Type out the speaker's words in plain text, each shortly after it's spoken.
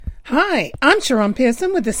Hi, I'm Sharon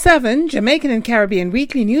Pearson with the 7 Jamaican and Caribbean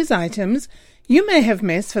weekly news items you may have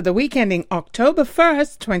missed for the week ending October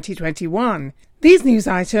 1st, 2021. These news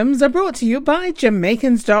items are brought to you by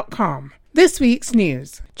Jamaicans.com. This week's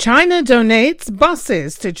news. China donates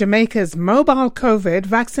buses to Jamaica's mobile COVID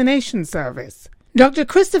vaccination service. Dr.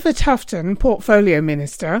 Christopher Tufton, Portfolio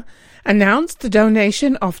Minister, announced the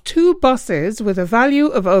donation of 2 buses with a value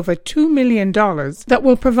of over $2 million that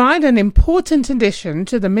will provide an important addition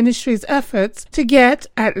to the ministry's efforts to get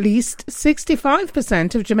at least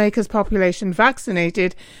 65% of Jamaica's population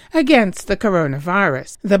vaccinated against the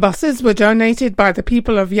coronavirus. The buses were donated by the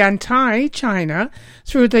people of Yantai, China,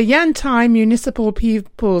 through the Yantai Municipal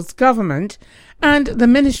People's Government and the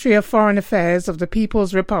Ministry of Foreign Affairs of the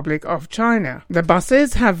People's Republic of China. The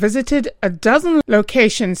buses have visited a dozen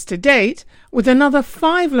locations to date, with another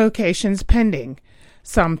 5 locations pending.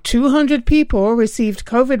 Some 200 people received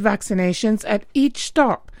COVID vaccinations at each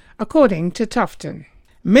stop, according to Tufton.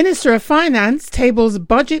 Minister of Finance tables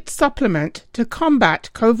budget supplement to combat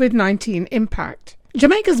COVID-19 impact.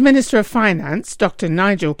 Jamaica's Minister of Finance, Dr.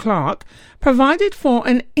 Nigel Clark, provided for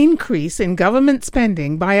an increase in government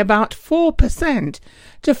spending by about 4%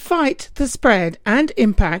 to fight the spread and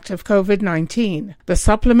impact of COVID-19. The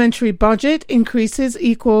supplementary budget increases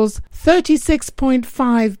equals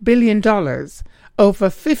 $36.5 billion, over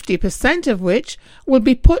 50% of which will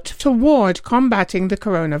be put toward combating the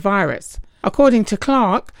coronavirus. According to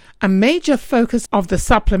Clark, a major focus of the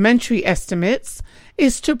supplementary estimates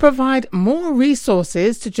is to provide more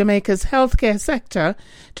resources to Jamaica's healthcare sector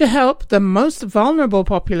to help the most vulnerable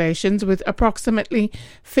populations, with approximately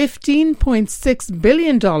 $15.6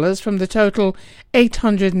 billion from the total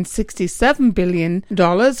 $867 billion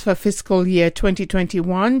for fiscal year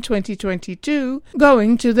 2021-2022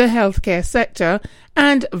 going to the healthcare sector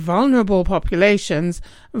and vulnerable populations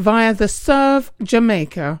via the Serve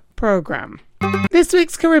Jamaica program. This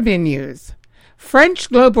week's Caribbean news. French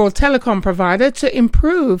global telecom provider to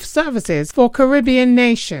improve services for Caribbean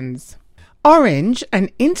nations. Orange, an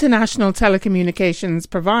international telecommunications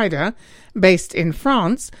provider based in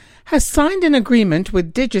France, has signed an agreement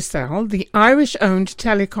with Digicel, the Irish-owned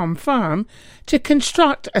telecom firm, to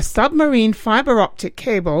construct a submarine fiber-optic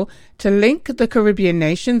cable to link the Caribbean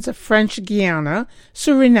nations of French Guiana,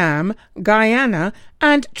 Suriname, Guyana,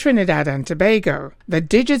 and Trinidad and Tobago. The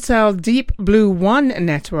Digicel Deep Blue One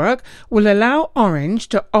network will allow Orange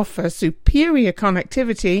to offer superior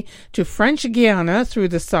connectivity to French Guiana through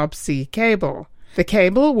the subsea cable. The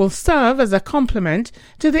cable will serve as a complement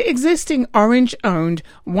to the existing Orange-owned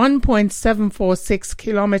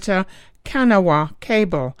 1.746-kilometer Kanawha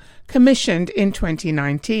cable, commissioned in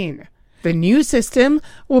 2019. The new system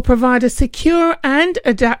will provide a secure and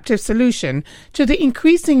adaptive solution to the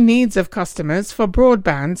increasing needs of customers for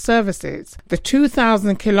broadband services. The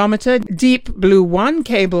 2,000-kilometer Deep Blue One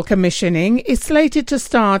cable commissioning is slated to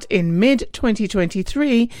start in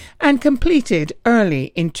mid-2023 and completed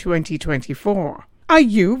early in 2024. Are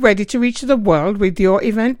you ready to reach the world with your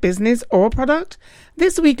event, business, or product?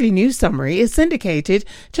 This weekly news summary is syndicated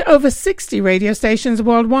to over 60 radio stations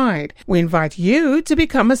worldwide. We invite you to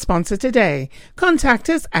become a sponsor today. Contact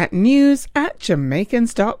us at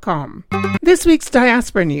news@jamaicans.com. This week's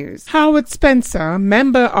diaspora news. Howard Spencer,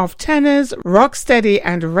 member of Tenors, Rocksteady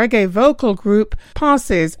and Reggae vocal group,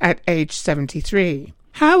 passes at age 73.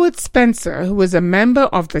 Howard Spencer, who was a member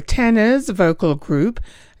of the Tenors vocal group,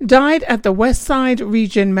 died at the Westside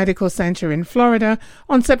Region Medical Center in Florida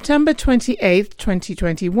on September 28,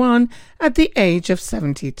 2021, at the age of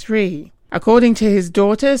 73. According to his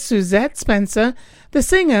daughter, Suzette Spencer, the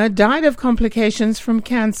singer died of complications from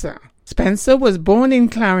cancer. Spencer was born in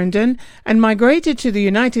Clarendon and migrated to the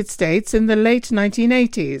United States in the late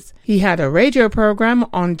 1980s. He had a radio program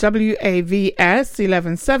on WAVS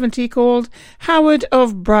 1170 called Howard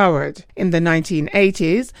of Broward in the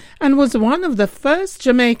 1980s and was one of the first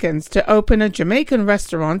Jamaicans to open a Jamaican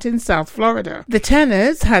restaurant in South Florida. The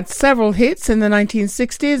Tenors had several hits in the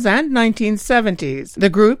 1960s and 1970s. The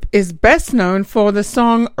group is best known for the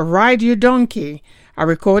song Ride You Donkey, a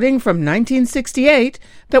recording from 1968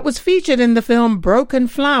 that was featured in the film Broken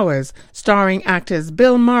Flowers, starring actors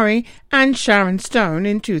Bill Murray and Sharon Stone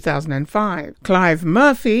in 2005. Clive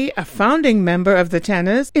Murphy, a founding member of the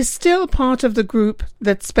Tenors, is still part of the group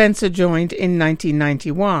that Spencer joined in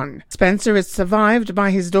 1991. Spencer is survived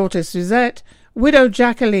by his daughter Suzette, widow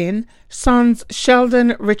Jacqueline, sons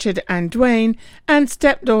Sheldon, Richard and Dwayne, and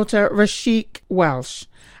stepdaughter Rashik Welsh,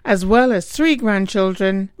 as well as 3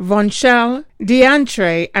 grandchildren, Vonchelle,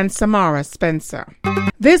 DeAntre, and Samara Spencer.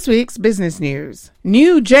 This week's business news.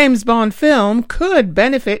 New James Bond film could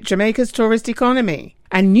benefit Jamaica's tourist economy.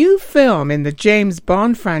 A new film in the James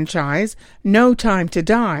Bond franchise, No Time to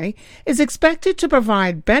Die, is expected to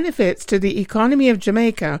provide benefits to the economy of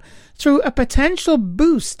Jamaica through a potential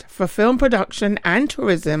boost for film production and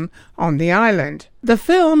tourism on the island. The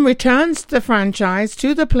film returns the franchise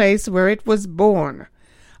to the place where it was born.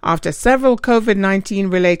 After several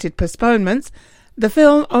COVID-19 related postponements, the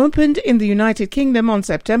film opened in the United Kingdom on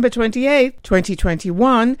September 28,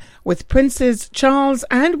 2021, with Princes Charles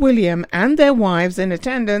and William and their wives in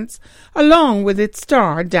attendance, along with its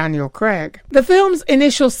star Daniel Craig. The film's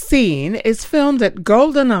initial scene is filmed at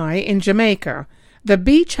GoldenEye in Jamaica, the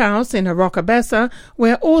beach house in Arocabessa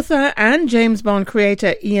where author and James Bond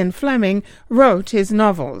creator Ian Fleming wrote his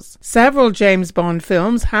novels. Several James Bond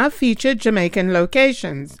films have featured Jamaican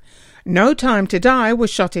locations. No Time to Die was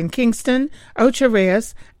shot in Kingston, Ocho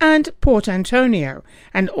Rios, and Port Antonio,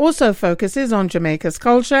 and also focuses on Jamaica's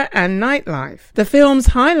culture and nightlife. The film's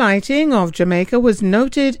highlighting of Jamaica was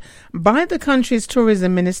noted by the country's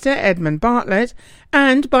tourism minister Edmund Bartlett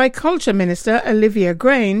and by culture minister Olivia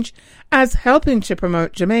Grange as helping to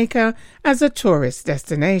promote Jamaica as a tourist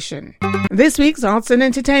destination. This week's arts and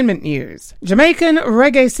entertainment news. Jamaican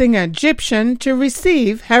reggae singer Gyptian to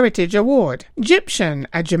receive Heritage Award. Gyptian,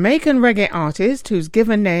 a Jamaican reggae artist whose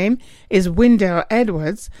given name is Windell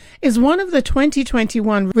Edwards, is one of the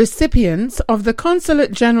 2021 recipients of the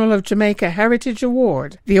Consulate General of Jamaica Heritage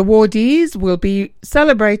Award. The awardees will be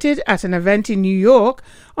celebrated at an event in New York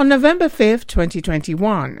on November 5,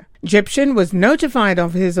 2021. Gyptian was notified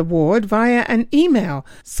of his award via an email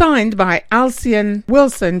signed by Alcian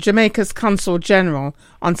Wilson, Jamaica's Consul General,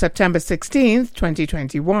 on September 16,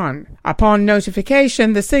 2021. Upon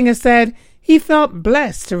notification, the singer said he felt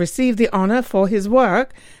blessed to receive the honor for his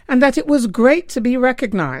work and that it was great to be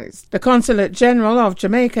recognized. The Consulate General of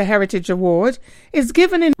Jamaica Heritage Award is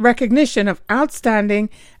given in recognition of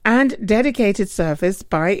outstanding and dedicated service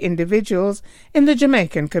by individuals in the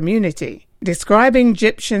Jamaican community. Describing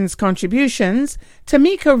Gyptian's contributions,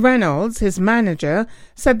 Tamika Reynolds, his manager,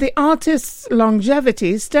 said the artist's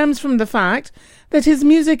longevity stems from the fact that his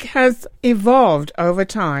music has evolved over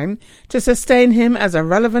time to sustain him as a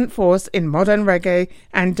relevant force in modern reggae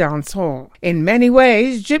and dancehall. In many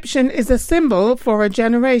ways, Gyptian is a symbol for a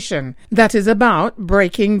generation that is about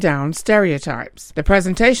breaking down stereotypes. The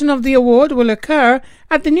presentation of the award will occur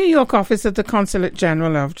at the New York office of the Consulate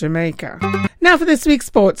General of Jamaica. Now for this week's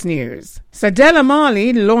sports news. Cedella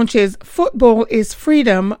Marley launches Football is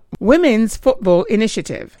Freedom Women's Football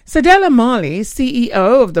Initiative. Cedella Marley,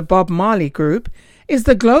 CEO of the Bob Marley Group, is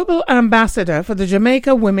the global ambassador for the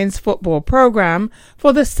Jamaica Women's Football Program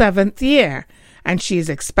for the 7th year, and she is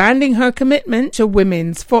expanding her commitment to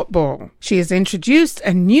women's football. She has introduced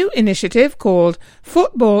a new initiative called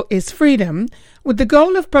Football is Freedom, with the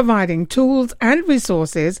goal of providing tools and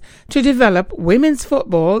resources to develop women's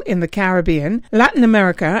football in the Caribbean, Latin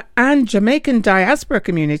America, and Jamaican diaspora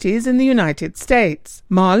communities in the United States.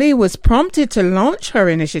 Marley was prompted to launch her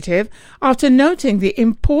initiative after noting the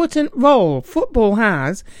important role football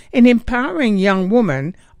has in empowering young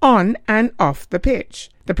women on and off the pitch.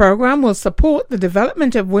 The program will support the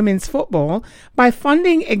development of women's football by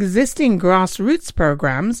funding existing grassroots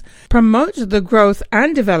programs, promote the growth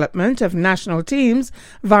and development of national teams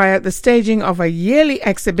via the staging of a yearly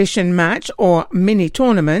exhibition match or mini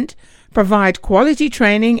tournament, provide quality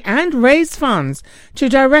training and raise funds to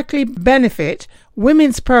directly benefit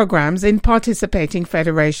women's programs in participating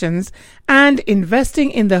federations, and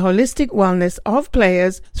investing in the holistic wellness of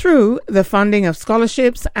players through the funding of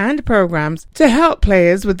scholarships and programs to help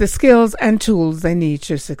players with the skills and tools they need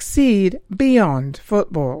to succeed beyond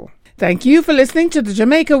football. Thank you for listening to the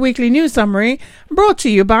Jamaica Weekly News Summary, brought to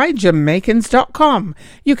you by Jamaicans.com.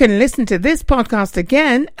 You can listen to this podcast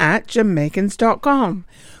again at Jamaicans.com.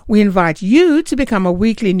 We invite you to become a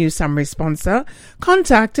Weekly News Summary sponsor.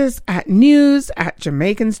 Contact us at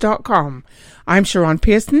news@Jamaicans.com. I'm Sharon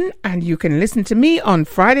Pearson, and you can listen to me on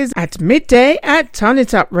Fridays at midday at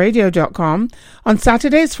TurnItUpRadio.com, on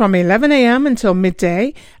Saturdays from 11 a.m. until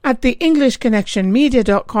midday at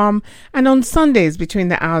TheEnglishConnectionMedia.com, and on Sundays between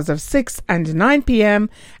the hours of 6 and 9 p.m.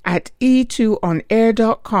 at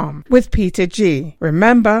E2OnAir.com with Peter G.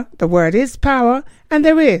 Remember, the word is power, and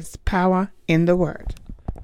there is power in the word.